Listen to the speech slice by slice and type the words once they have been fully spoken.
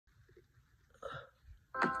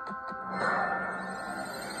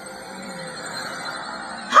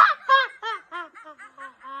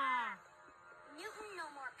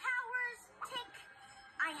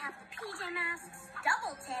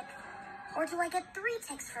I get 3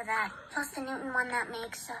 ticks for that, plus the Newton one that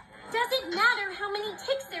makes... Doesn't matter how many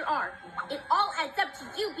ticks there are. It all adds up to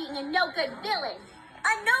you being a no-good villain.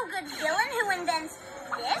 A no-good villain who invents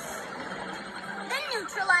this? The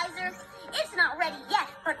neutralizer. It's not ready yet,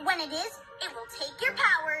 but when it is, it will take your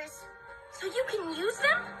powers. So you can use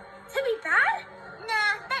them? To be bad?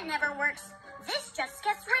 Nah, that never works. This just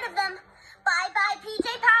gets rid of them. Bye-bye, PJ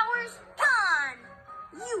Powers. Gone.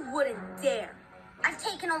 You wouldn't dare. I've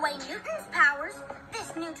taken away Newton's powers.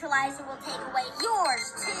 This neutralizer will take away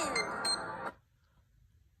yours, too.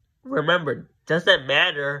 Remember, doesn't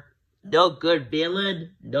matter. No good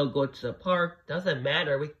villain, no go to the park. Doesn't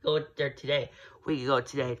matter. We can go there today. We can go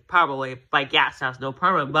today. Probably by Gas House. No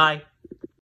problem. Bye.